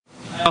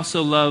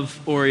also love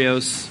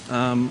Oreos,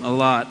 a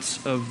lot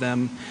of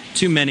them.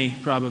 Too many,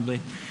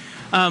 probably.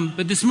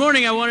 But this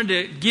morning I wanted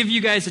to give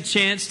you guys a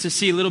chance to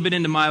see a little bit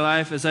into my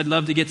life, as I'd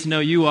love to get to know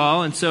you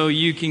all, and so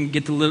you can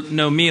get to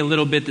know me a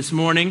little bit this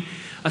morning.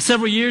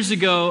 Several years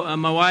ago,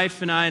 my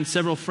wife and I and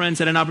several friends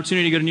had an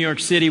opportunity to go to New York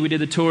City. We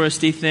did the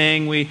touristy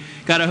thing. We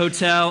got a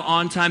hotel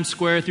on Times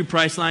Square through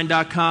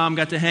Priceline.com,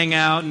 got to hang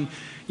out, and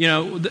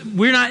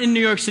we're not in New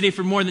York City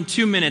for more than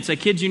 2 minutes. I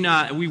kid you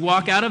not. We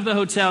walk out of the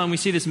hotel and we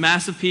see this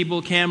mass of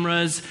people,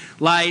 cameras,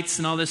 lights,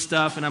 and all this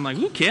stuff. And I'm like,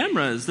 ooh,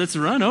 cameras, let's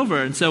run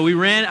over. And so we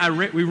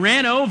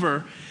ran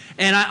over,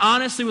 and I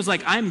honestly was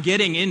like, I'm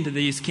getting into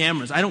these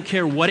cameras. I don't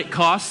care what it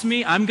costs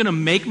me. I'm going to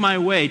make my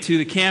way to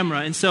the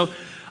camera. And so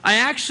I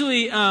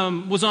actually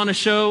was on a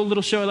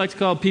little show I like to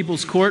call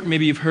People's Court.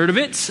 Maybe you've heard of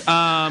it.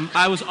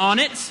 I was on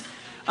it.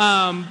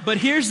 But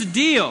here's the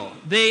deal.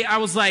 I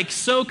was like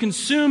so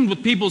consumed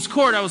with People's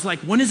Court. I was like,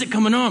 when is it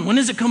coming on? When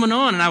is it coming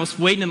on? And I was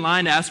waiting in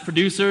line to ask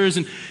producers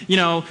and,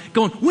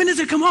 going, when does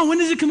it come on? When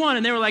does it come on?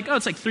 And they were like, oh,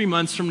 it's like 3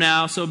 months from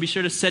now. So be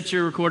sure to set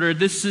your recorder.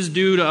 This is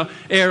due to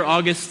air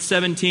August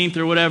 17th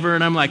or whatever.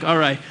 And I'm like, all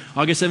right,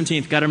 August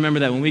 17th. Got to remember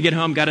that. When we get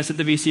home, got to set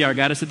the VCR.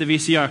 Got to set the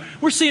VCR.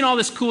 We're seeing all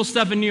this cool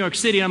stuff in New York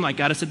City. And I'm like,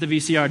 got to set the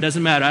VCR. It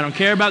doesn't matter. I don't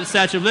care about the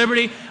Statue of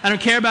Liberty. I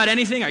don't care about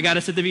anything. I got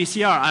to set the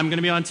VCR. I'm going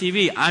to be on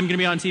TV. I'm going to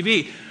be on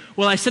TV.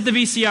 Well, I set the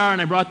VCR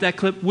and I brought that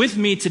clip with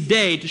me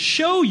today to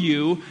show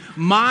you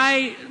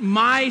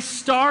my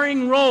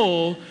starring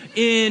role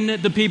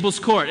in the People's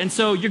Court. And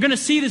so you're going to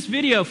see this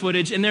video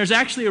footage, and there's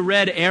actually a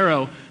red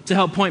arrow to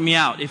help point me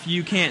out if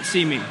you can't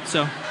see me.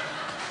 So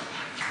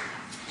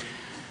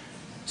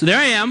there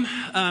I am.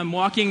 I'm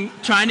walking,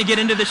 trying to get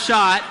into the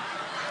shot.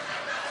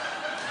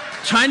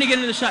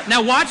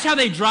 Now watch how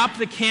they drop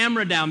the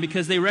camera down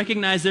because they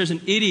recognize there's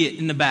an idiot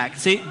in the back.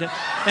 See?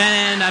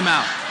 And I'm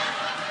out.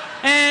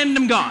 And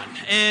I'm gone.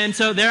 And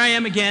so there I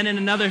am again in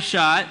another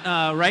shot,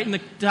 right in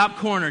the top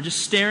corner,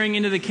 just staring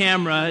into the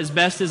camera as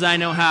best as I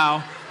know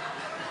how.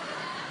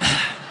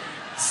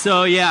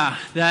 So yeah,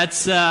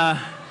 that's,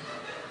 I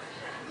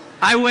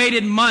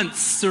waited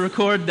months to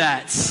record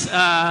that,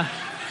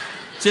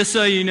 just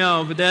so you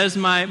know, but that is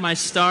my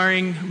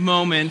starring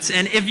moment.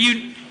 And if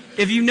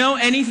you know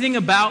anything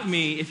about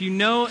me, if you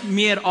know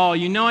me at all,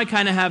 you know I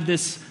kind of have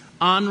this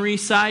ornery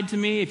side to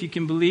me, if you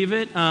can believe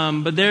it.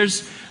 But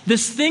there's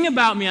this thing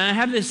about me, I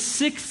have this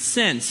sixth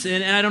sense,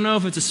 and I don't know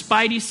if it's a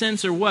spidey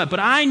sense or what,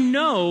 but I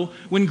know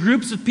when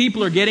groups of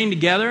people are getting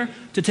together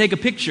to take a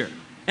picture.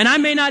 And I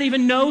may not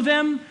even know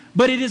them,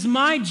 but it is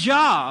my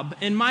job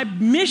and my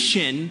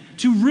mission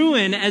to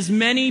ruin as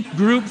many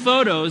group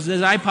photos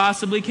as I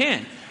possibly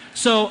can.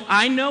 So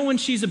I know when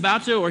she's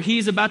about to, or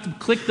he's about to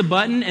click the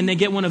button and they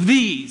get one of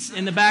these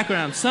in the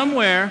background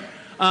somewhere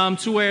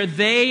to where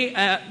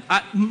they...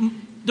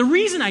 The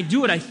reason I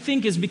do it, I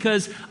think, is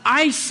because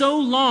I so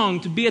long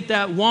to be at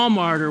that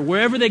Walmart or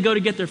wherever they go to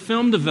get their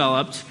film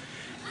developed,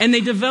 and they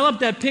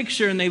develop that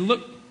picture and they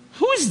look,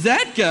 who is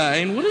that guy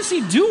and what is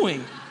he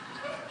doing?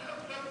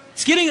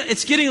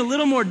 It's getting a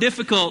little more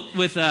difficult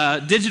with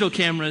digital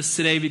cameras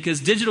today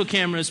because digital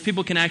cameras,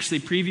 people can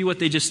actually preview what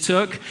they just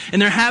took. And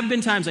there have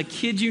been times, I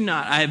kid you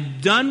not, I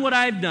have done what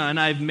I've done.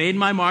 I've made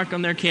my mark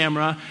on their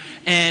camera,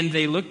 and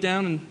they look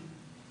down and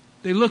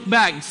they look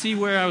back and see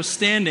where I was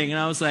standing, and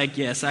I was like,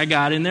 yes, I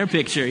got in their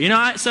picture.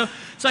 So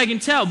I can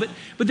tell. But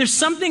there's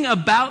something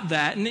about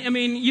that. And I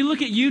mean, you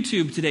look at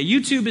YouTube today.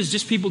 YouTube is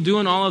just people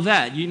doing all of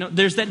that.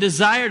 There's that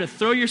desire to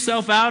throw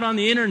yourself out on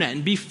the internet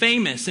and be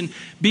famous and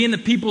be in the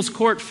People's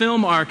Court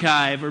film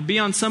archive or be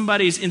on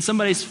somebody's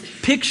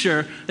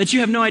picture that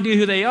you have no idea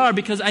who they are,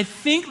 because I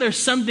think there's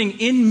something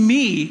in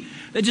me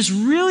that just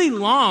really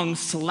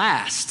longs to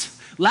last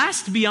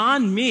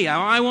beyond me.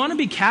 I want to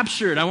be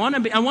captured. I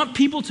want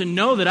people to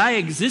know that I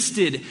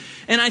existed.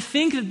 And I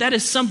think that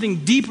is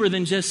something deeper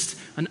than just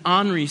an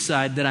ornery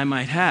side that I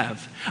might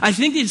have. I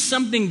think it's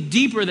something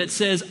deeper that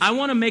says, I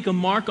want to make a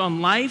mark on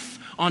life,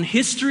 on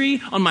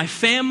history, on my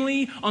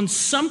family, on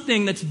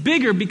something that's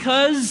bigger,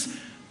 because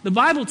the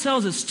Bible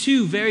tells us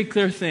two very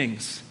clear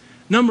things.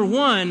 Number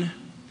one,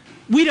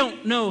 we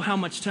don't know how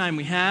much time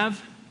we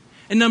have.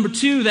 And number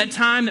two, that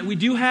time that we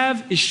do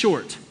have is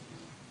short.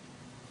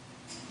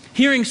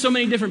 Hearing so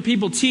many different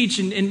people teach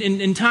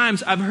in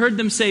times, I've heard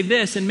them say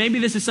this, and maybe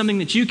this is something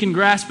that you can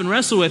grasp and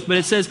wrestle with, but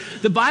it says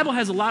the Bible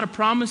has a lot of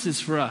promises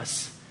for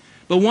us,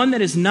 but one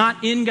that is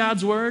not in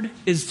God's Word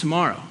is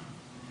tomorrow.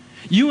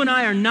 You and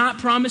I are not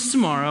promised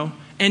tomorrow,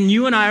 and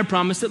you and I are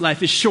promised that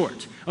life is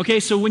short.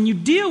 Okay, so when you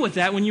deal with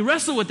that, when you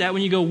wrestle with that,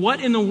 when you go,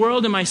 what in the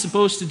world am I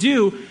supposed to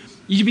do?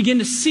 You begin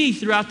to see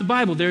throughout the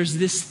Bible, there's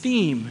this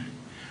theme.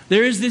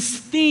 There is this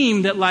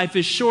theme that life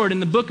is short. In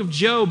the book of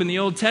Job in the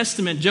Old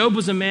Testament, Job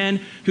was a man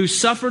who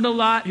suffered a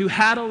lot, who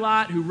had a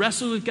lot, who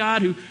wrestled with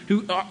God,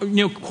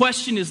 who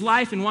questioned his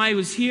life and why he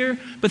was here.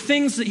 But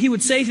he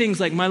would say things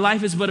like, my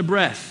life is but a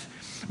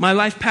breath. My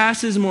life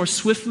passes more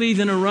swiftly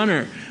than a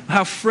runner.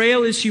 How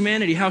frail is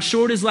humanity? How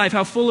short is life?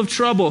 How full of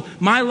trouble?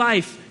 My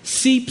life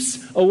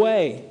seeps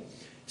away.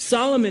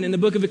 Solomon in the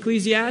book of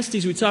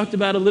Ecclesiastes, we talked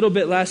about a little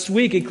bit last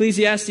week,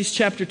 Ecclesiastes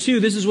chapter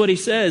 2, this is what he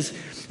says.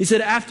 He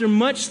said, after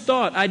much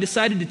thought, I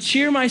decided to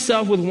cheer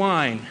myself with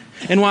wine.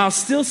 And while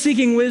still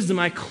seeking wisdom,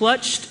 I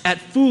clutched at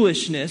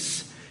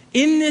foolishness.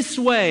 In this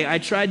way, I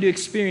tried to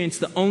experience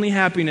the only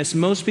happiness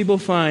most people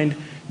find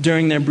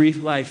during their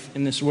brief life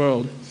in this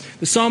world.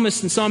 The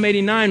psalmist in Psalm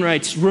 89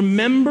 writes,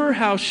 remember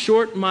how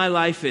short my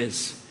life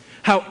is,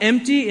 how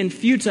empty and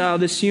futile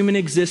this human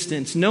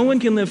existence. No one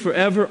can live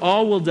forever,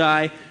 all will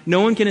die. No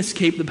one can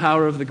escape the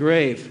power of the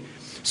grave.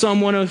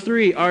 Psalm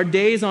 103, our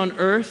days on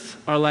earth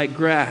are like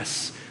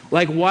grass.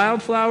 Like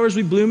wildflowers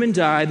we bloom and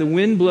die. The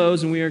wind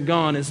blows and we are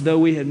gone as though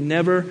we had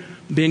never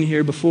been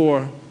here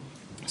before.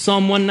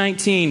 Psalm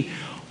 119,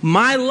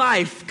 my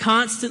life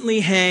constantly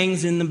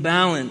hangs in the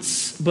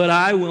balance, but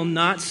I will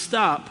not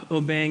stop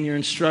obeying your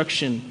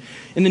instruction.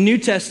 In the New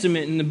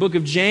Testament, in the book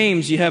of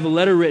James, you have a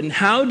letter written,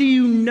 how do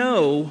you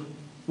know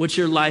what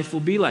your life will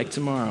be like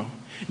tomorrow?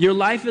 Your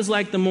life is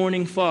like the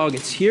morning fog.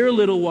 It's here a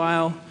little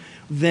while,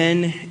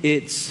 then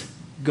it's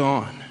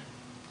gone.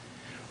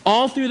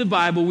 All through the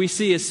Bible, we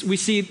see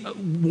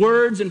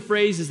words and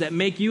phrases that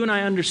make you and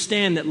I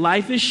understand that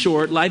life is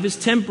short, life is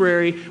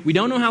temporary, we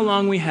don't know how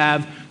long we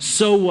have,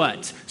 so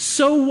what?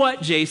 So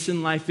what,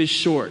 Jason? Life is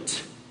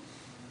short.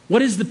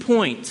 What is the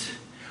point?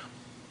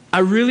 I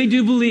really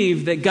do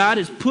believe that God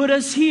has put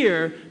us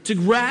here to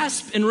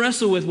grasp and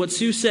wrestle with what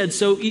Sue said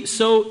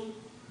so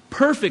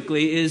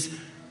perfectly is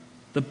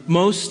the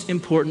most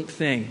important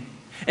thing.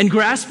 And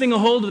grasping a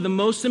hold of the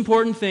most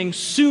important thing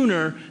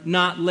sooner,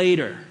 not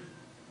later.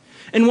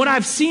 And what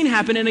I've seen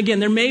happen, and again,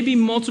 there may be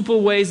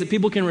multiple ways that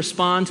people can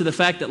respond to the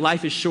fact that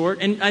life is short,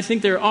 and I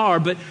think there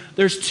are, but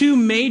there's two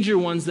major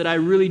ones that I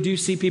really do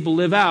see people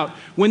live out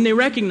when they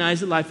recognize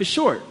that life is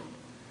short.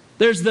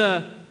 There's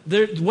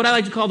what I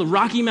like to call the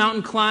Rocky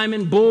Mountain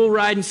climbing, bull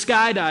riding,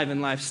 skydiving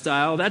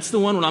lifestyle. That's the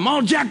one when I'm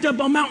all jacked up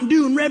on Mountain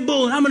Dew and Red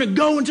Bull, and I'm going to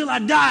go until I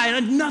die,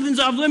 and nothing's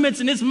off limits,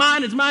 and it's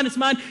mine, it's mine, it's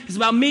mine. It's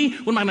about me.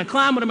 What am I going to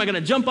climb? What am I going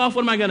to jump off?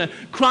 What am I going to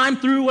climb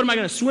through? What am I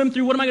going to swim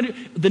through? What am I going to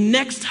do? The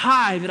next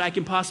high that I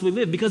can possibly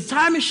live, because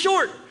time is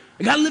short.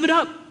 I got to live it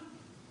up.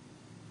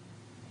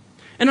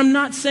 And I'm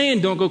not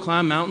saying don't go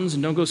climb mountains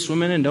and don't go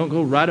swimming and don't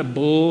go ride a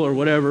bull or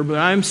whatever, but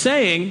I'm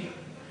saying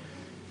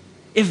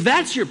if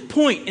that's your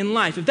point in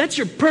life, if that's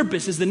your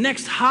purpose, is the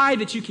next high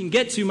that you can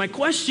get to, my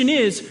question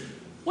is,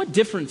 what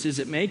difference is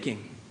it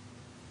making?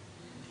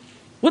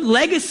 What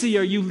legacy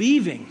are you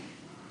leaving?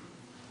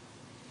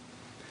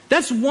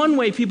 That's one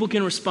way people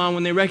can respond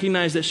when they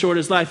recognize that short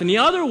is life. And the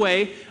other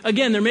way,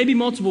 again, there may be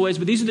multiple ways,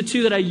 but these are the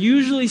two that I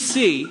usually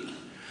see.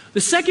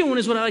 The second one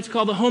is what I like to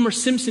call the Homer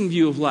Simpson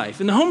view of life.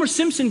 And the Homer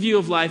Simpson view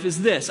of life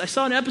is this. I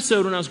saw an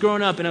episode when I was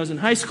growing up and I was in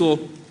high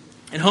school.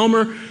 And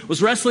Homer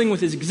was wrestling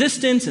with his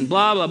existence and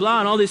blah, blah, blah,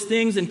 and all these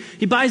things. And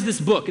he buys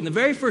this book. In the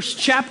very first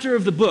chapter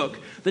of the book,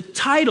 the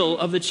title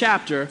of the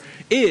chapter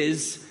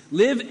is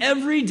Live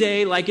Every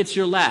Day Like It's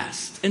Your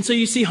Last. And so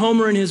you see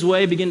Homer in his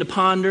way begin to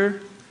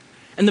ponder.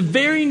 And the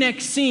very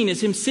next scene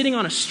is him sitting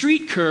on a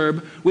street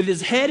curb with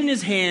his head in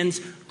his hands,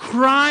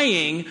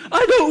 crying,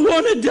 I don't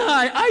want to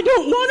die, I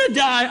don't want to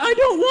die, I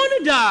don't want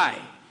to die.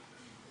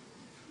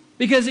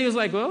 Because he was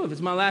like, well, if it's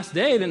my last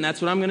day, then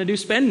that's what I'm going to do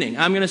spending.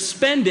 I'm going to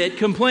spend it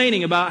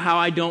complaining about how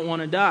I don't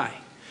want to die.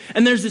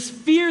 And there's this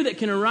fear that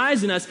can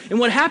arise in us. And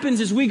what happens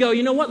is we go,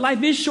 you know what?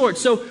 Life is short.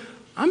 So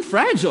I'm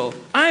fragile.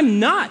 I'm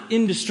not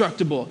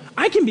indestructible.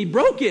 I can be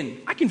broken.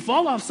 I can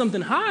fall off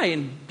something high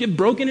and get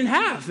broken in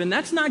half. And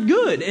that's not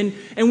good.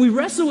 And we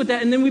wrestle with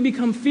that. And then we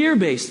become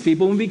fear-based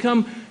people. We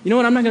become, you know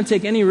what? I'm not going to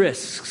take any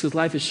risks because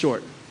life is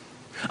short.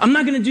 I'm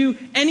not going to do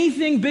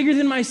anything bigger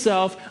than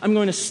myself. I'm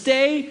going to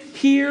stay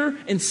here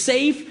and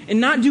safe and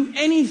not do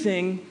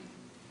anything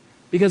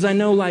because I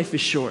know life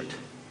is short.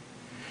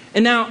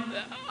 And now,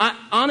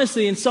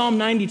 honestly, in Psalm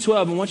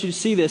 90:12, I want you to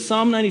see this.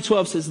 Psalm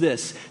 90:12 says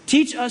this,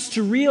 teach us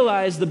to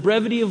realize the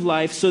brevity of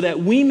life so that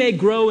we may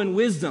grow in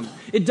wisdom.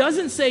 It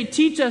doesn't say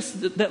teach us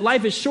that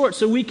life is short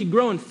so we can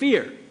grow in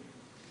fear.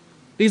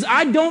 Because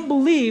I don't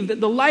believe that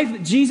the life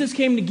that Jesus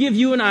came to give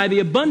you and I, the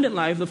abundant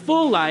life, the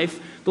full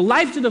life, the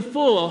life to the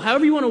full,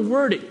 however you want to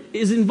word it,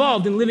 is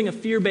involved in living a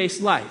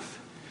fear-based life.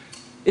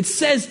 It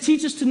says,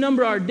 teach us to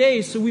number our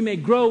days so we may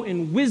grow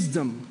in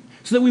wisdom,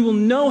 so that we will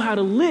know how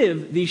to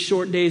live these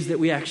short days that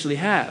we actually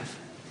have.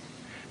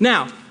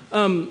 Now,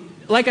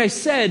 like I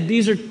said,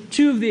 these are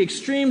two of the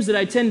extremes that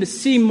I tend to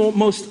see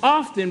most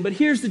often, but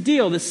here's the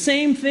deal. The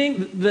same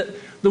thing,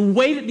 the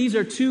way that these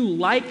are two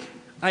like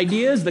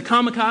ideas, the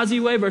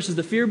kamikaze way versus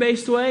the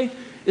fear-based way,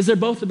 is they're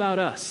both about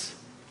us.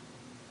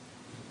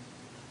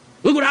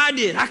 Look what I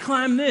did. I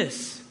climbed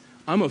this.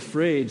 I'm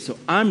afraid, so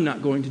I'm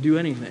not going to do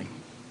anything.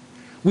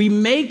 We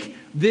make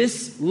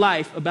this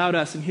life about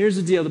us. And here's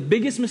the deal. The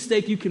biggest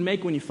mistake you can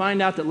make when you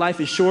find out that life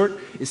is short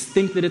is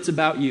think that it's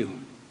about you.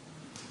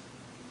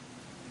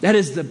 That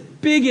is the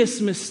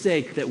biggest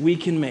mistake that we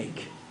can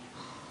make.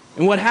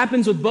 And what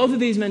happens with both of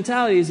these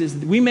mentalities is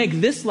we make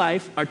this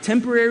life, our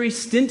temporary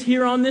stint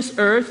here on this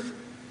earth,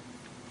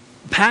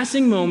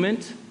 passing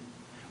moment,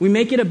 we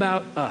make it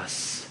about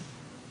us.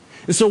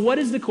 And so what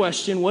is the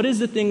question? What is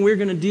the thing we're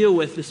going to deal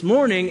with this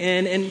morning?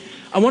 And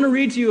I want to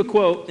read to you a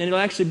quote, and it'll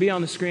actually be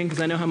on the screen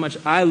because I know how much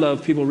I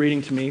love people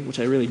reading to me, which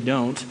I really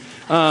don't.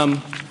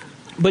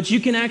 But you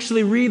can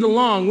actually read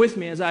along with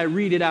me as I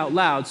read it out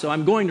loud. So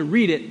I'm going to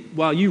read it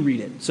while you read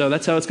it. So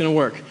that's how it's going to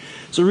work.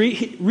 So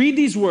read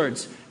these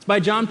words. It's by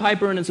John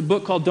Piper, and it's a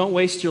book called Don't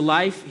Waste Your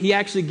Life. He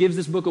actually gives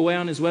this book away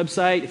on his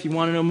website. If you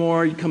want to know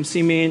more, you come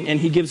see me, and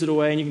he gives it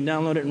away, and you can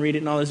download it and read it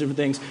and all those different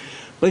things.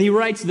 But he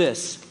writes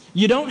this: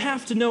 you don't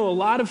have to know a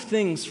lot of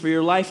things for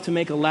your life to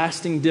make a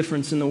lasting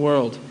difference in the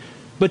world.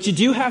 But you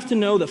do have to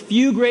know the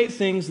few great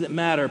things that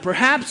matter,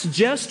 perhaps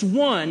just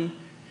one,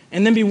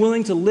 and then be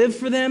willing to live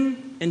for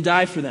them and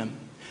die for them.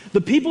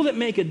 The people that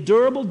make a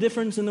durable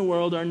difference in the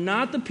world are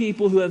not the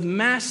people who have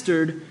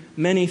mastered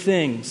many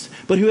things,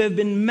 but who have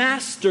been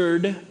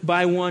mastered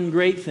by one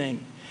great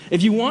thing.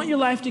 If you want your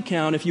life to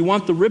count, if you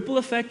want the ripple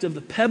effect of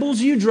the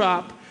pebbles you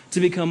drop to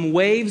become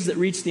waves that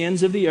reach the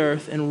ends of the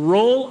earth and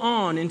roll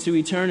on into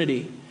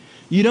eternity,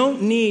 you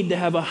don't need to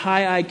have a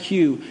high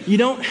IQ. You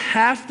don't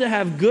have to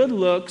have good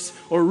looks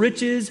or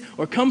riches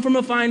or come from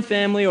a fine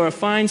family or a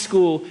fine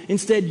school.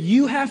 Instead,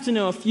 you have to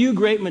know a few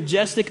great,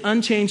 majestic,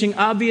 unchanging,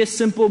 obvious,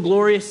 simple,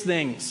 glorious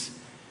things,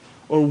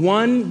 or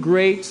one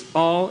great,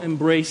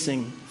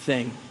 all-embracing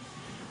thing,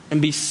 and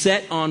be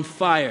set on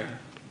fire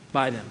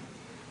by them.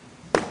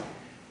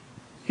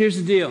 Here's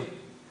the deal.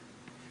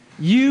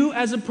 You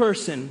as a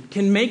person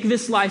can make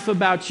this life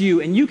about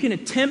you, and you can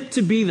attempt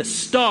to be the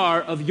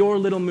star of your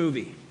little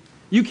movie.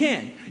 You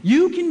can.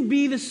 You can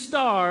be the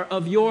star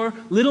of your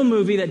little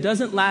movie that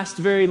doesn't last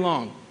very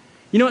long.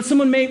 You know what?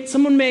 Someone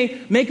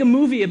may make a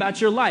movie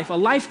about your life, a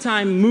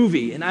Lifetime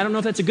movie. And I don't know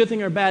if that's a good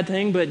thing or a bad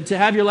thing, but to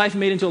have your life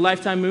made into a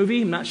Lifetime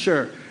movie, I'm not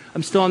sure.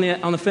 I'm still on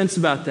the fence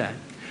about that.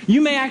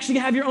 You may actually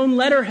have your own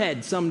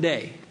letterhead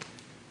someday.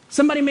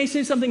 Somebody may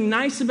say something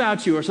nice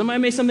about you, or somebody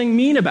may say something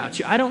mean about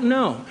you. I don't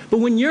know. But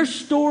when your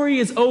story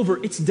is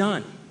over, it's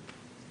done.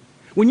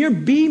 When your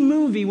B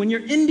movie, when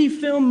your indie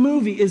film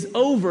movie is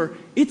over,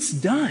 it's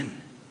done.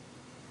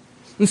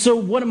 And so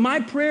what my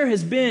prayer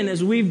has been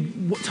as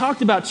we've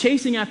talked about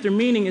chasing after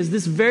meaning is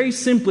this very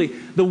simply: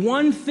 the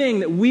one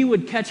thing that we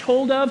would catch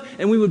hold of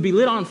and we would be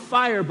lit on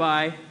fire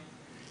by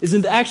is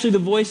actually the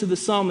voice of the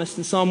psalmist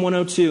in Psalm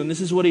 102. And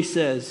this is what he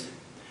says: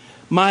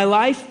 my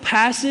life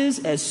passes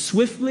as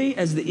swiftly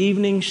as the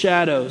evening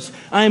shadows.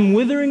 I am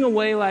withering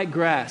away like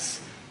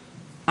grass.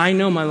 I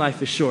know my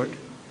life is short.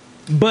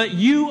 But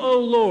you, O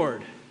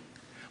Lord,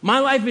 my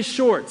life is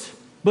short,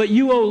 but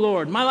you, O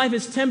Lord. My life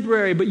is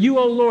temporary, but you,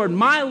 O Lord.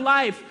 My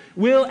life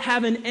will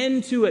have an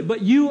end to it,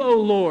 but you, O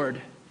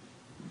Lord,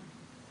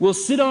 will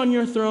sit on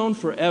your throne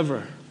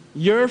forever.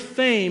 Your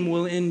fame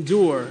will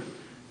endure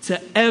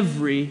to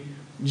every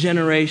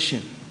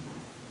generation.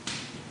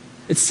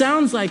 It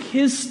sounds like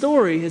his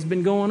story has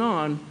been going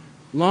on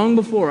long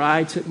before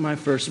I took my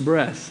first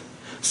breath.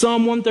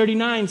 Psalm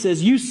 139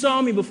 says, you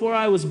saw me before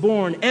I was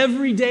born.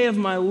 Every day of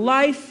my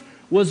life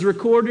was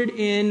recorded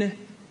in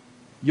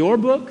your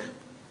book.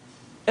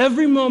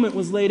 Every moment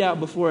was laid out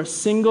before a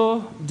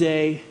single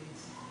day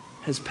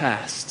has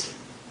passed.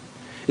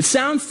 It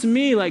sounds to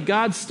me like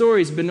God's story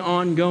has been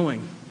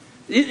ongoing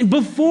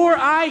before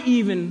I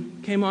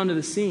even came onto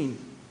the scene.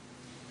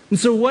 And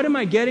so what am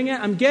I getting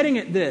at? I'm getting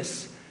at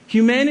this.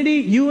 Humanity,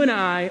 you and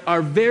I,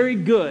 are very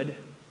good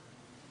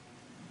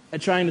at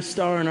trying to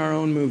star in our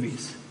own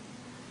movies.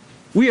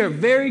 We are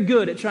very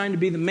good at trying to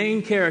be the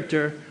main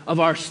character of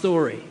our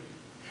story.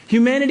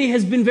 Humanity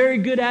has been very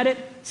good at it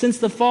since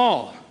the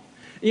fall.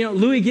 You know,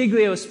 Louis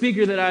Giglio, a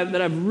speaker that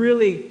I've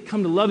really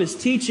come to love his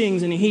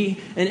teachings, and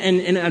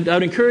I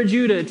would encourage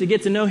you to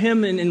get to know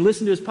him and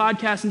listen to his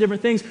podcasts and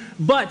different things.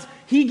 But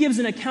he gives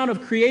an account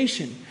of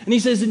creation. And he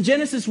says in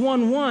Genesis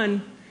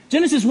 1:1,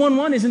 Genesis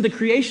 1:1 isn't the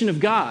creation of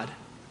God.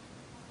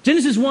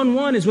 Genesis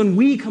 1:1 is when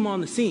we come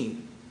on the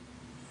scene.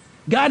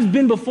 God's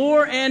been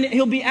before and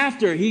he'll be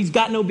after. He's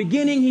got no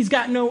beginning, he's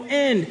got no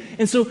end.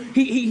 And so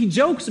he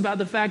jokes about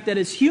the fact that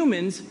as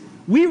humans,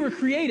 we were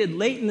created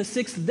late in the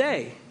sixth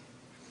day.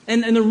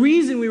 And the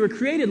reason we were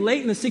created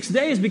late in the sixth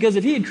day is because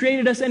if he had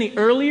created us any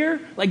earlier,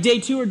 like day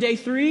 2 or day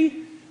 3,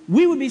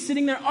 we would be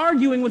sitting there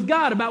arguing with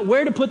God about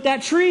where to put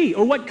that tree,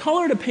 or what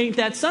color to paint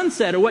that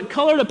sunset, or what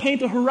color to paint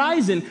the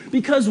horizon,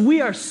 because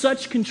we are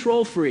such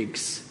control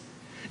freaks.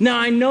 Now,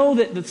 I know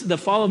that the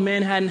fall of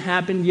man hadn't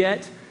happened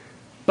yet,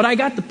 but I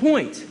got the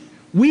point.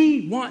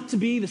 We want to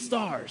be the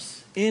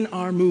stars in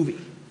our movie.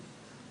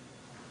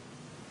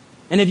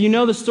 And if you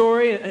know the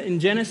story in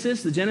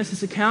Genesis, the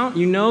Genesis account,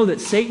 you know that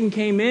Satan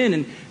came in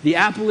and the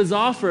apple is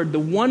offered, the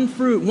one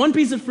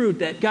piece of fruit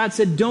that God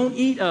said don't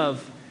eat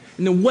of.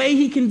 And the way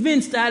he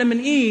convinced Adam and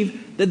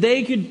Eve that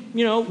they could,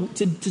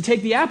 to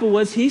take the apple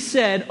was he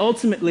said,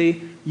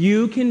 ultimately,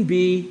 you can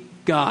be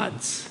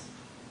gods.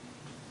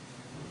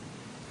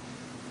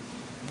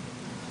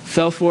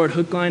 Fell for it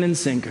hook, line, and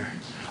sinker.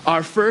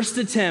 Our first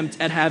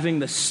attempt at having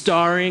the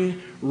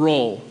starring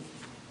role.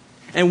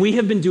 And we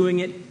have been doing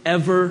it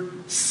ever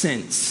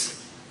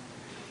since.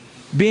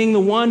 Being the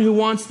one who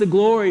wants the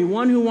glory,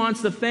 one who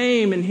wants the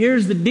fame, and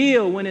here's the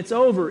deal, when it's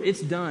over,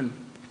 it's done.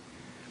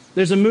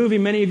 There's a movie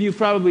many of you have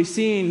probably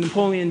seen,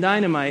 Napoleon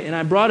Dynamite, and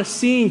I brought a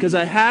scene because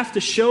I have to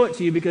show it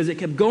to you because it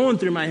kept going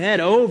through my head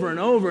over and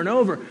over and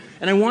over.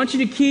 And I want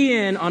you to key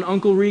in on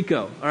Uncle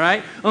Rico, all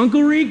right?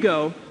 Uncle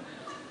Rico,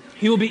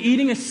 he will be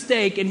eating a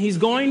steak and he's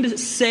going to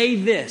say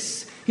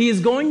this. He is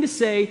going to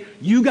say,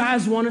 "You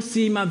guys want to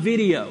see my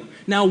video."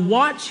 Now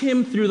watch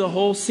him through the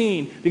whole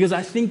scene because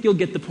I think you'll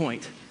get the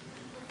point.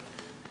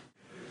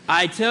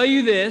 I tell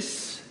you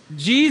this,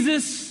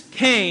 Jesus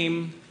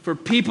came for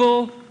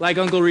people like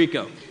Uncle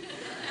Rico.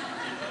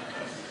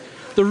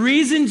 The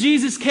reason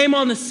Jesus came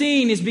on the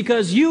scene is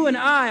because you and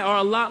I are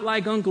a lot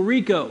like Uncle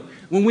Rico.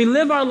 When we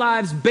live our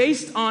lives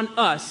based on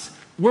us,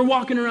 we're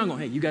walking around going,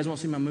 "Hey, you guys want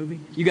to see my movie?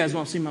 You guys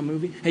want to see my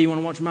movie? Hey, you want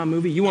to watch my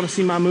movie? You want to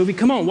see my movie?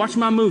 Come on, watch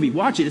my movie.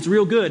 Watch it. It's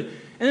real good."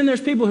 And then there's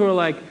people who are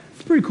like,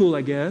 "It's pretty cool,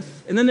 I guess."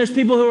 And then there's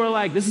people who are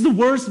like, "This is the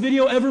worst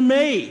video ever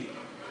made."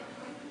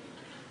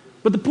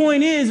 But the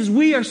point is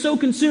we are so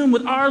consumed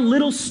with our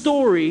little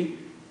story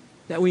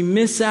that we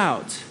miss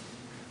out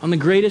on the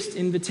greatest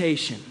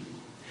invitation.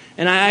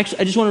 And I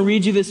just want to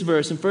read you this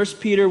verse. In 1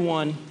 Peter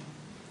 1,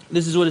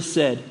 this is what it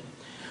said.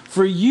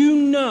 "For you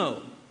know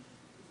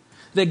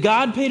that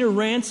God paid a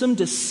ransom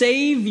to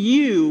save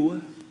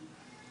you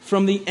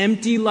from the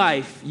empty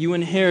life you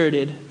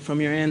inherited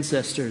from your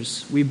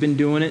ancestors." We've been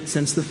doing it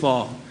since the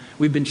fall.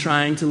 We've been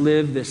trying to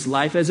live this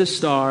life as a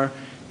star,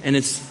 and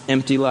it's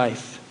empty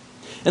life.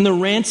 "And the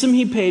ransom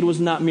he paid was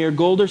not mere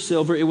gold or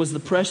silver. It was the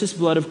precious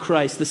blood of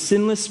Christ, the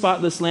sinless,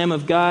 spotless Lamb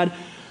of God.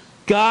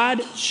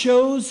 God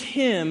chose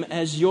him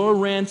as your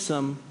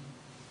ransom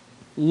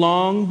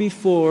long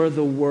before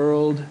the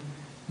world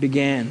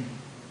began.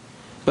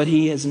 But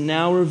he has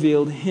now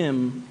revealed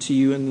him to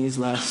you in these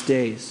last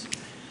days."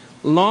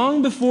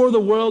 Long before the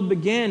world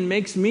began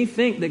makes me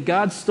think that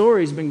God's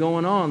story has been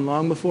going on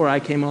long before I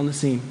came on the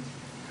scene.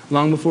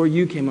 Long before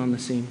you came on the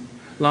scene.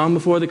 Long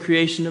before the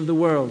creation of the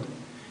world.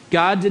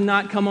 God did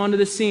not come onto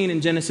the scene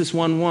in Genesis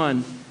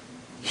 1:1.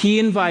 He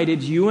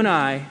invited you and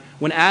I.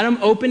 When Adam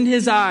opened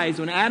his eyes,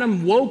 when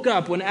Adam woke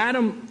up, when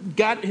Adam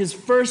got his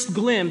first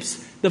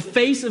glimpse, the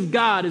face of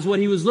God is what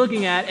he was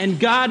looking at. And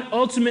God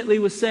ultimately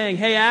was saying,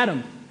 "Hey,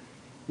 Adam,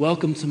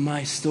 welcome to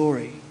my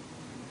story."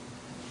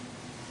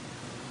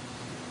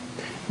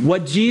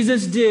 What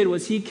Jesus did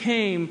was he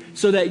came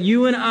so that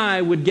you and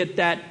I would get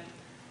that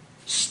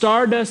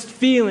stardust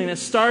feeling, a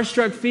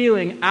starstruck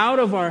feeling out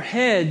of our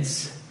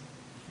heads.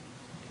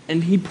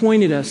 And he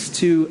pointed us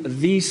to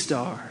the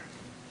star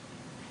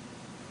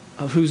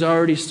of whose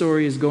already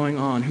story is going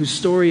on, whose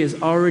story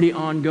is already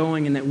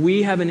ongoing, and that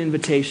we have an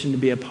invitation to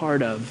be a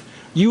part of.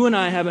 You and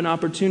I have an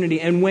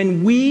opportunity. And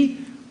when we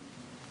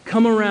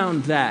come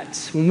around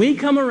that, when we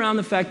come around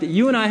the fact that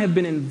you and I have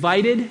been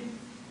invited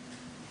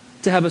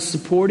to have a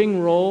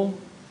supporting role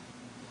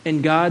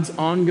in God's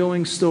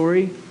ongoing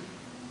story,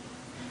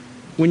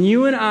 when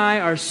you and I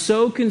are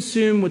so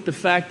consumed with the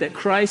fact that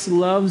Christ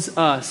loves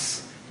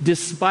us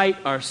despite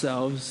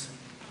ourselves,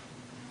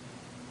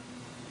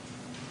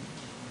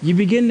 you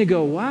begin to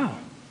go, "Wow,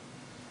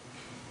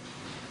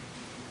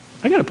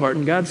 I got a part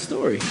in God's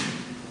story.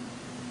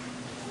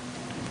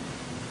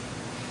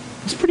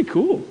 It's pretty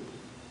cool."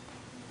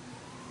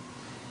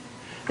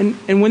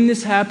 And when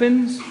this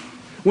happens,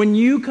 when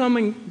you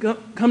come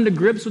to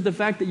grips with the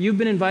fact that you've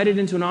been invited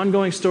into an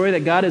ongoing story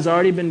that God has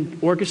already been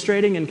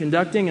orchestrating and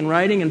conducting and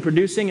writing and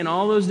producing and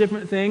all those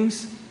different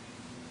things,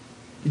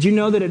 did you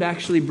know that it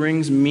actually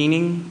brings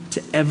meaning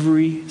to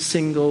every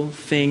single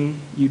thing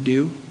you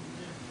do?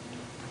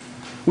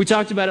 We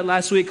talked about it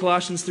last week.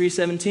 Colossians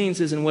 3:17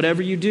 says, "And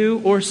whatever you do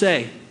or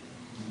say,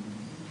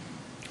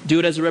 do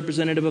it as a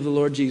representative of the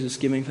Lord Jesus,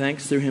 giving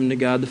thanks through him to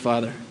God the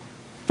Father."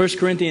 1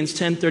 Corinthians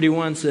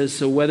 10:31 says,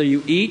 "So whether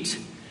you eat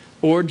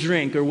or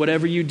drink or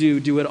whatever you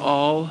do, do it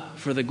all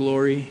for the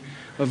glory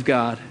of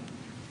God."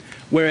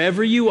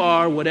 Wherever you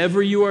are,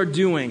 whatever you are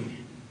doing,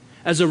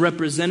 as a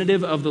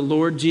representative of the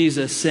Lord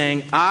Jesus,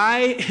 saying,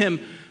 "I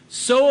am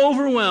so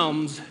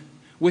overwhelmed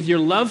with your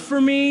love for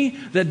me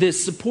that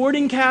this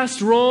supporting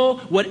cast role,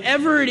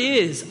 whatever it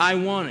is, I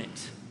want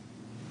it."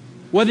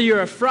 Whether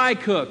you're a fry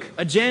cook,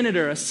 a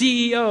janitor, a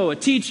CEO, a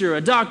teacher,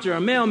 a doctor,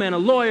 a mailman, a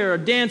lawyer, a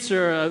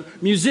dancer, a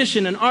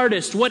musician, an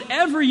artist,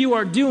 whatever you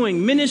are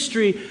doing,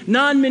 ministry,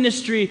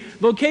 non-ministry,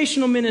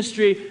 vocational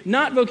ministry,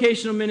 not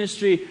vocational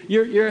ministry,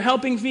 you're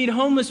helping feed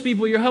homeless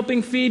people, you're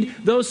helping feed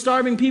those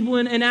starving people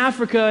in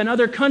Africa and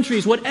other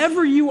countries.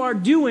 Whatever you are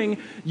doing,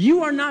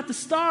 you are not the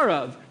star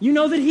of. You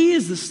know that he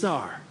is the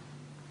star.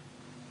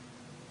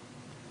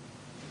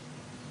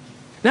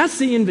 That's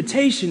the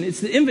invitation. It's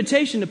the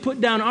invitation to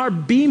put down our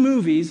B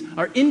movies,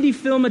 our indie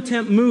film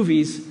attempt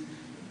movies,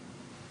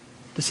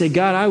 to say,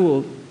 "God, I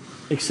will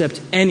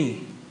accept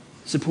any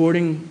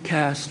supporting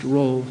cast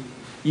role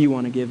you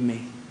want to give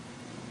me."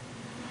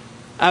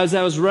 As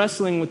I was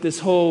wrestling with this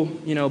whole,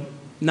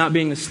 not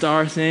being the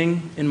star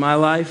thing in my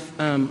life,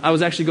 I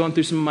was actually going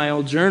through some of my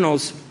old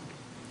journals,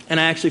 and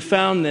I actually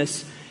found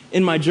this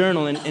in my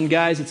journal. And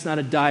guys, it's not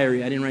a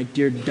diary. I didn't write,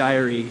 "Dear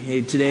diary, hey,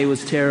 today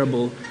was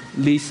terrible.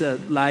 Lisa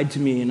lied to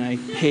me and I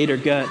hate her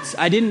guts."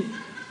 I didn't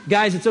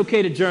Guys, it's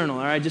okay to journal,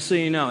 all right, just so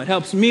you know. It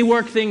helps me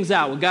work things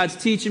out. Well, God's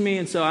teaching me,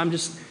 and so I'm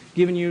just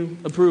giving you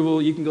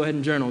approval. You can go ahead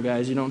and journal,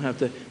 guys. You don't have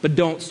to, but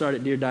don't start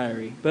at Dear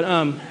Diary. But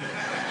I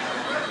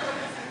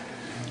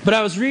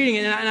was reading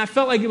it, and I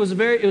felt like it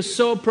was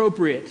so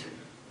appropriate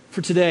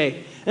for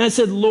today. And I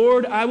said,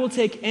 Lord, I will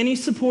take any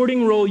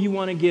supporting role you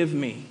want to give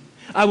me.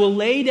 I will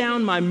lay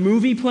down my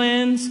movie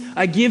plans.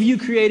 I give you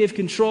creative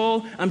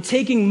control. I'm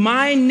taking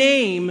my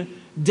name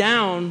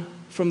down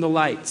from the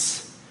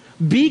lights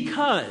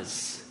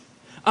because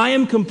I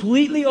am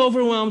completely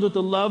overwhelmed with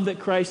the love that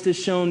Christ has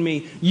shown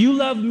me. You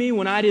loved me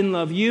when I didn't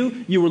love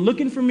you. You were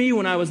looking for me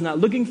when I was not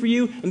looking for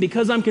you. And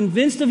because I'm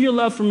convinced of your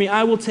love for me,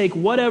 I will take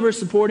whatever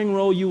supporting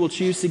role you will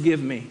choose to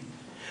give me.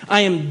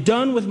 I am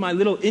done with my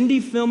little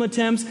indie film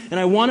attempts, and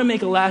I want to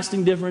make a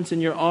lasting difference in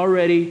your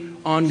already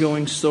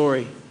ongoing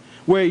story,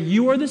 where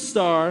you are the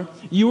star,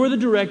 you are the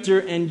director,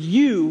 and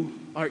you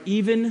are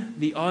even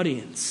the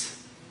audience.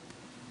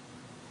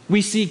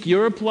 We seek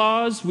your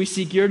applause, we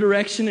seek your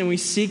direction, and we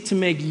seek to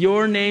make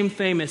your name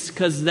famous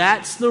because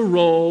that's the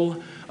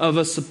role of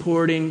a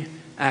supporting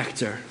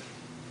actor.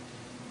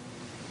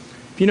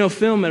 If you know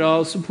film at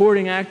all,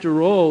 supporting actor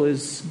goal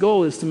is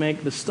to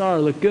make the star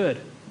look good.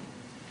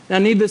 Now,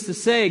 needless to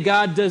say,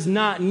 God does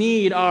not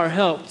need our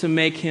help to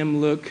make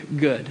him look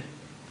good,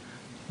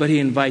 but he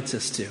invites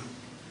us to.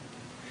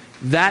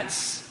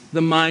 That's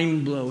the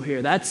mind blow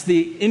here. That's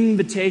the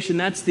invitation.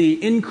 That's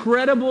the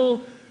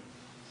incredible,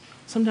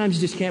 sometimes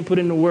you just can't put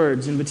into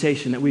words,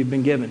 invitation that we've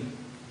been given.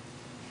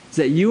 It's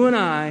that you and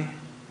I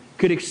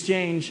could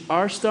exchange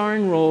our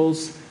starring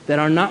roles that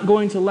are not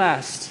going to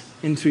last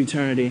into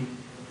eternity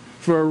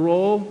for a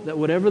role that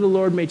whatever the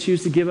Lord may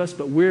choose to give us,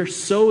 but we're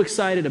so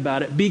excited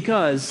about it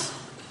because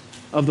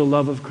of the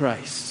love of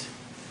Christ.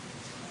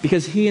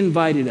 Because he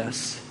invited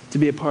us to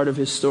be a part of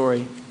his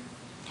story.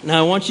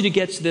 Now I want you to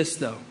get to this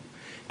though.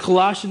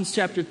 Colossians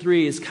chapter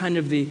 3 is kind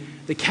of the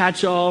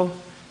catch-all,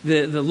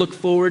 the look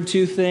forward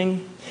to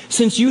thing.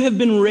 Since you have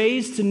been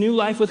raised to new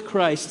life with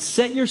Christ,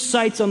 set your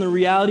sights on the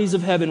realities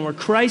of heaven, where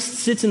Christ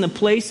sits in the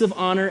place of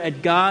honor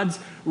at God's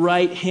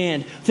right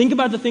hand. Think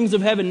about the things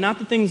of heaven, not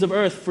the things of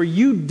earth, for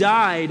you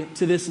died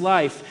to this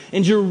life,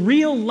 and your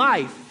real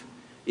life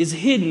is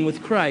hidden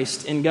with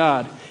Christ in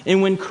God.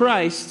 And when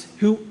Christ,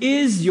 who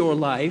is your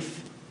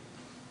life,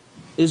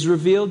 is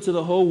revealed to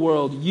the whole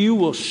world, you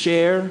will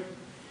share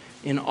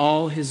in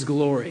all his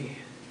glory.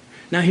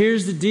 Now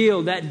here's the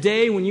deal. That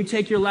day when you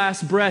take your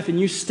last breath and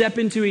you step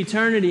into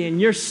eternity and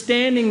you're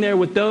standing there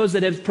with those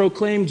that have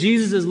proclaimed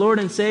Jesus as Lord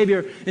and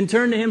Savior and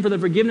turned to him for the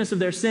forgiveness of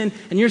their sin,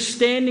 and you're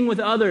standing with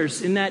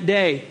others in that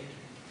day,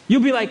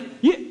 you'll be like,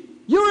 you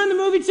were in the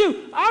movie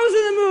too. I was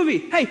in the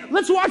movie. Hey,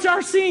 let's watch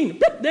our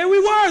scene. There we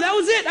were. That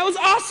was it. That was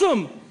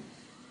awesome.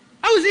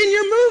 I was in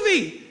your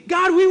movie.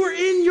 God, we were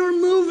in your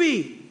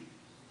movie.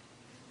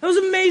 That was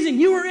amazing.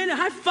 You were in it.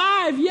 High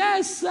five.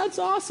 Yes, that's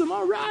awesome.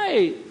 All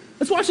right.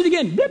 Let's watch it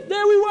again. Blip,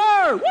 there we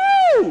were.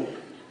 Woo!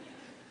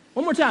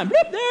 One more time.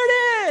 Blip, there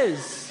it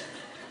is.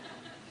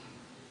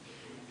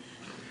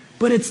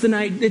 But it's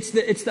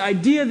the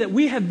idea that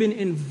we have been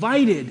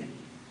invited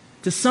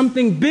to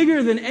something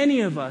bigger than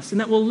any of us and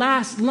that will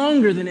last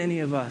longer than any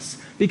of us.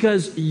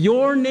 Because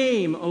your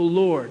name, O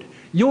Lord,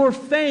 your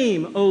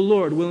fame, O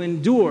Lord, will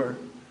endure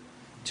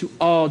to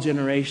all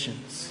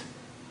generations.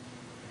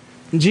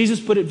 And Jesus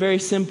put it very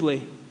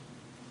simply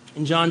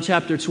in John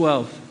chapter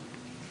 12.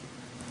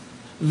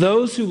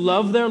 Those who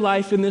love their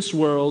life in this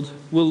world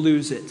will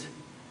lose it.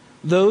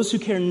 Those who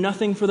care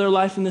nothing for their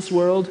life in this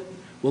world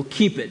will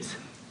keep it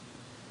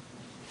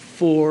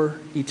for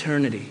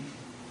eternity.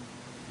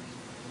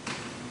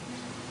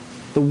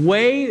 The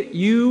way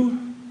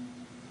you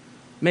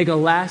make a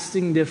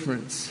lasting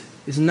difference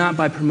is not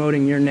by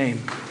promoting your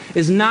name.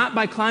 Is not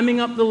by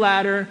climbing up the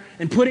ladder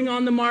and putting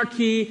on the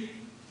marquee,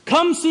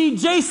 come see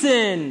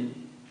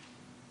Jason.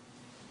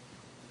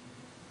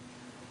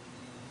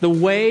 The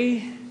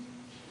way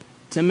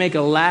to make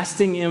a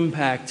lasting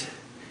impact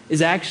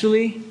is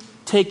actually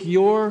take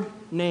your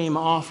name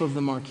off of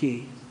the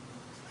marquee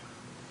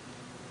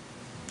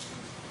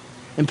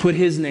and put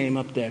his name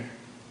up there,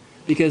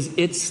 because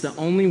it's the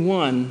only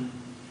one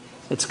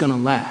that's going to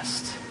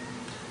last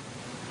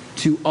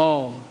to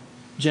all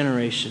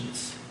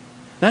generations.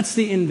 That's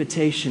the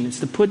invitation. It's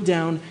to put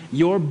down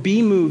your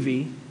B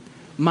movie,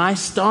 my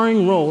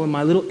starring role in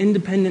my little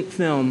independent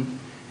film,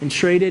 and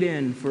trade it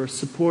in for a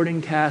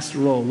supporting cast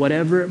role,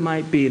 whatever it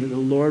might be that the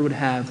Lord would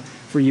have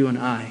for you and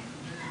I.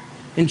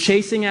 In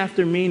chasing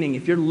after meaning,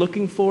 if you're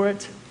looking for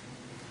it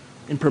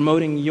and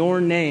promoting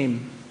your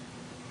name,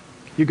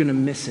 you're going to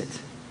miss it.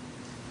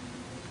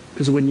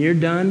 Because when you're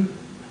done,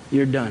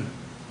 you're done.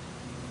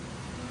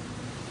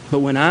 But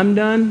when I'm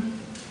done,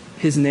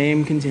 his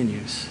name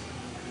continues.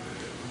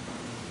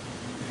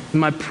 And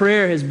my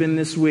prayer has been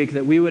this week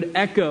that we would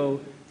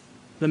echo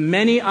the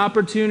many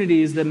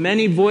opportunities, the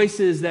many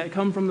voices that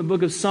come from the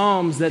book of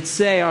Psalms that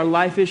say our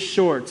life is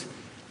short.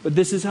 But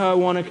this is how I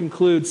want to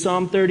conclude.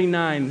 Psalm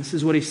 39, this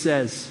is what he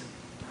says.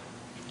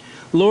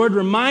 Lord,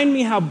 remind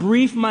me how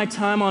brief my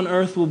time on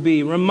earth will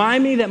be.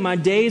 Remind me that my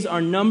days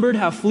are numbered,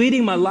 how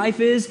fleeting my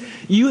life is.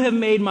 You have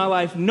made my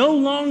life no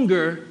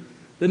longer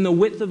than the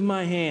width of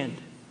my hand.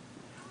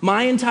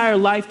 My entire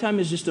lifetime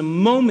is just a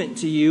moment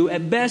to you.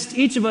 At best,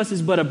 each of us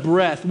is but a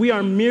breath. We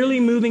are merely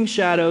moving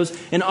shadows,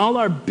 and all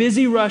our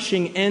busy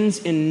rushing ends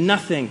in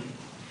nothing.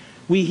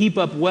 We heap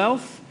up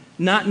wealth,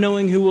 not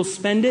knowing who will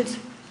spend it.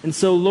 And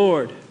so,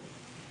 Lord,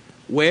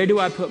 where do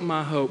I put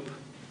my hope?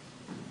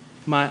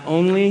 My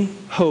only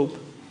hope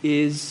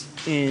is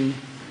in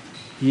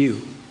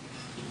you.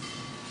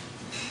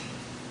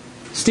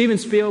 Steven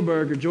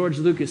Spielberg or George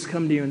Lucas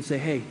come to you and say,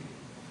 hey,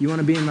 you want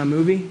to be in my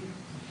movie?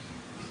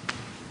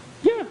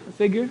 Yeah, I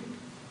figure.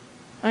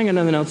 I ain't got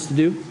nothing else to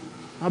do.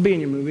 I'll be in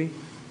your movie.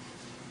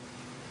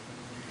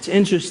 It's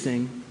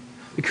interesting.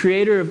 The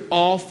creator of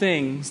all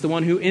things, the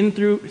one who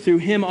through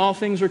him all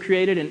things were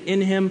created and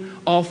in him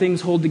all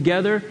things hold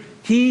together,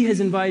 he has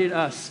invited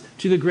us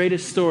to the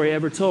greatest story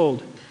ever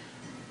told.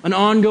 An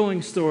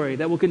ongoing story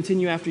that will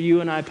continue after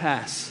you and I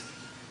pass.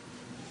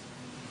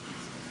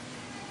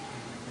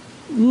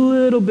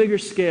 Little bigger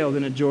scale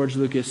than a George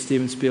Lucas,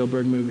 Steven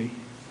Spielberg movie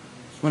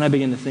when I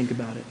begin to think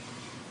about it.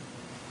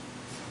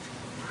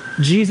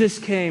 Jesus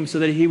came so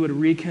that he would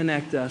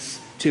reconnect us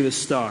to the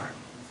star.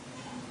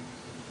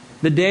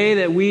 The day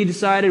that we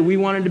decided we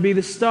wanted to be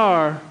the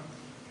star,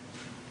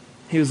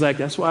 he was like,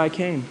 that's why I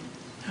came.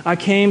 I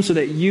came so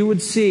that you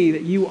would see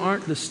that you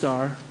aren't the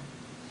star,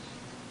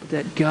 but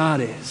that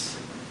God is.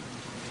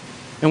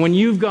 And when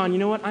you've gone, you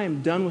know what? I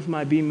am done with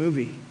my B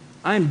movie.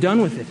 I am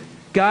done with it.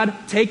 God,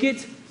 take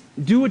it.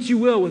 Do what you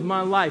will with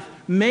my life.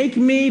 Make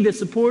me the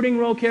supporting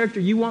role character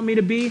you want me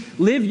to be.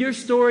 Live your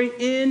story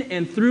in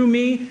and through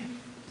me.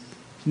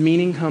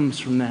 Meaning comes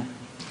from that.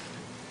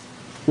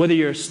 Whether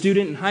you're a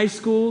student in high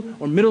school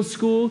or middle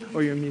school,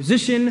 or you're a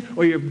musician,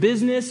 or your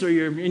business, or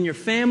you're in your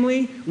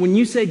family, when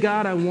you say,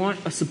 God, I want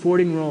a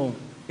supporting role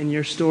in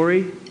your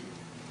story,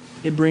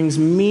 it brings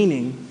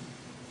meaning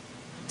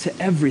to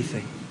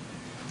everything.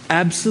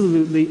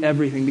 Absolutely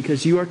everything,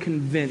 because you are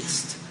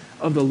convinced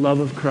of the love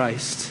of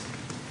Christ.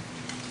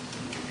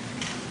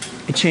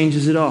 It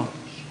changes it all.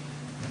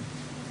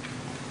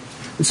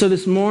 And so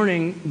this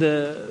morning,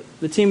 the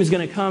team is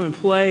going to come and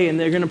play, and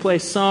they're going to play a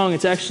song.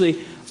 It's actually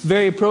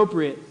very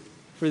appropriate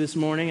for this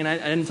morning, and I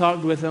didn't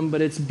talk with them, but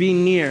it's Be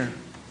Near.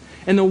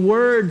 And the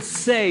words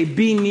say,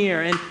 be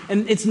near.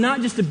 And it's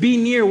not just to be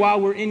near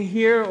while we're in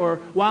here, or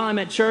while I'm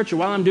at church, or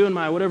while I'm doing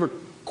my whatever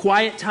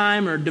quiet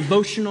time or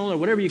devotional or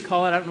whatever you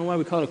call it. I don't know why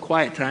we call it a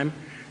quiet time.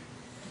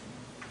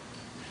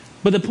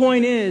 But the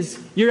point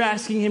is, you're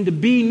asking him to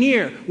be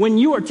near. When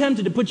you are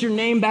tempted to put your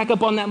name back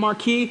up on that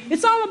marquee,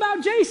 it's all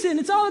about Jason.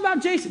 It's all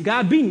about Jason.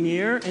 God, be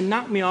near and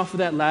knock me off of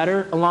that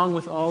ladder along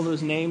with all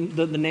those names,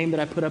 the name that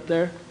I put up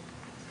there.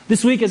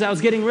 This week as I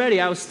was getting ready,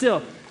 I was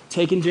still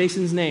taking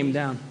Jason's name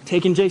down.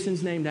 Taking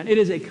Jason's name down. It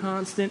is a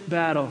constant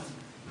battle.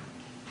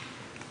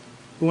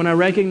 But when I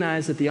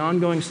recognize that the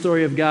ongoing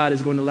story of God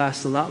is going to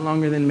last a lot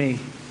longer than me,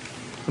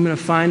 I'm going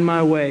to find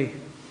my way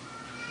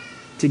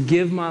to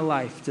give my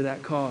life to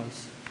that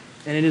cause.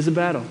 And it is a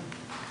battle.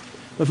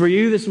 But for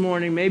you this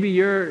morning, maybe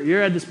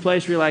you're at this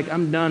place where you're like,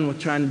 I'm done with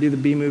trying to do the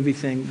B-movie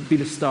thing, be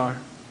the star.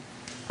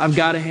 I've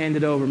got to hand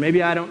it over.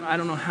 Maybe I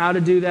don't know how to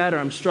do that, or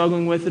I'm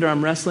struggling with it, or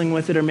I'm wrestling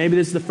with it, or maybe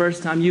this is the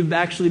first time you've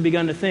actually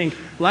begun to think,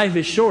 life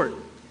is short.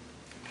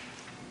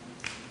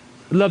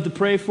 I'd love to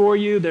pray for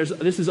you.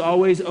 This is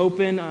always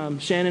open.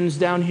 Shannon's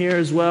down here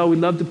as well. We'd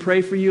love to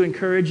pray for you,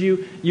 encourage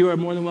you. You are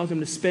more than welcome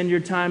to spend your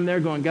time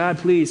there going, God,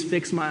 please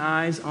fix my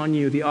eyes on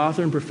you, the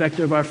author and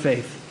perfecter of our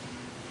faith.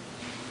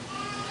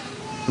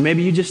 Or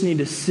maybe you just need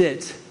to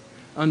sit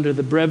under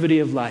the brevity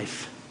of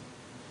life.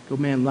 Go,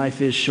 man,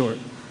 life is short.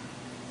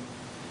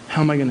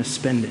 How am I going to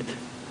spend it?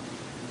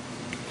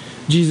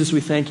 Jesus, we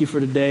thank you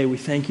for today. We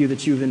thank you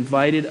that you've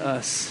invited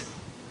us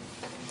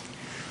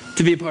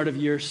to be a part of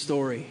your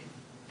story.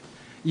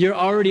 Your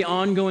already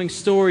ongoing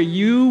story.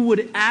 You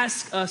would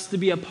ask us to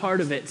be a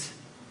part of it.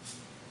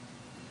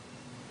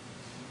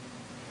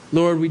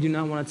 Lord, we do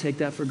not want to take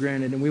that for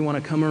granted, and we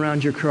want to come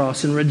around your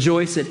cross and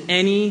rejoice at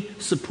any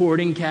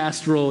supporting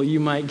cast role you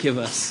might give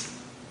us,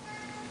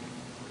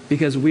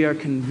 because we are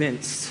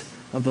convinced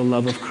of the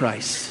love of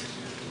Christ.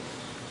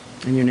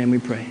 In your name we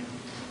pray.